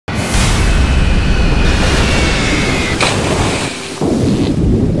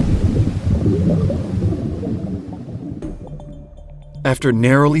After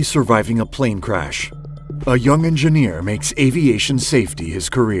narrowly surviving a plane crash, a young engineer makes aviation safety his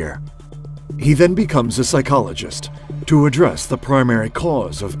career. He then becomes a psychologist to address the primary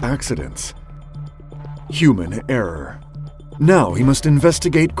cause of accidents: human error. Now he must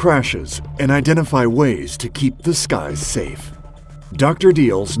investigate crashes and identify ways to keep the skies safe. Dr.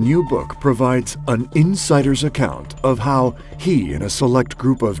 Diehl's new book provides an insider's account of how he and a select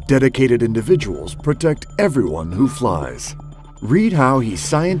group of dedicated individuals protect everyone who flies. Read how he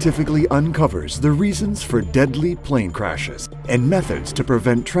scientifically uncovers the reasons for deadly plane crashes and methods to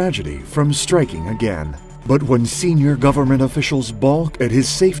prevent tragedy from striking again. But when senior government officials balk at his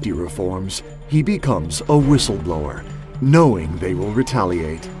safety reforms, he becomes a whistleblower, knowing they will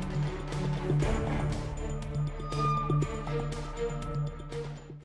retaliate.